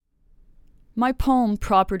My poem,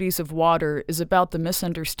 Properties of Water, is about the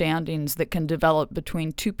misunderstandings that can develop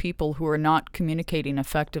between two people who are not communicating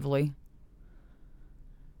effectively.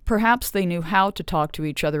 Perhaps they knew how to talk to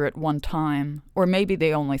each other at one time, or maybe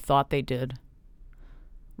they only thought they did.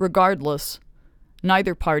 Regardless,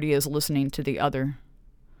 neither party is listening to the other.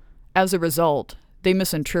 As a result, they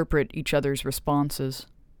misinterpret each other's responses.